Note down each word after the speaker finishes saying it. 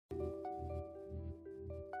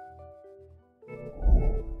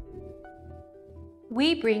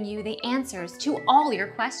We bring you the answers to all your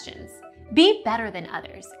questions. Be better than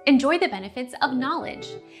others. Enjoy the benefits of knowledge.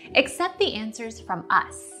 Accept the answers from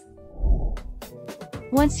us.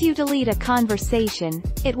 Once you delete a conversation,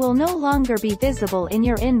 it will no longer be visible in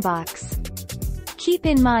your inbox. Keep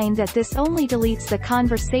in mind that this only deletes the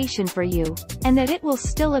conversation for you, and that it will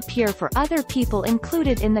still appear for other people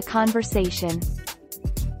included in the conversation.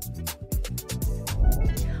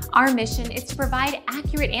 Our mission is to provide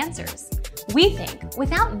accurate answers. We think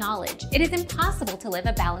without knowledge, it is impossible to live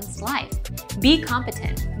a balanced life. Be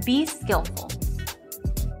competent, be skillful.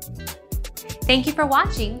 Thank you for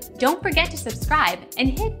watching. Don't forget to subscribe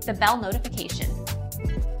and hit the bell notification.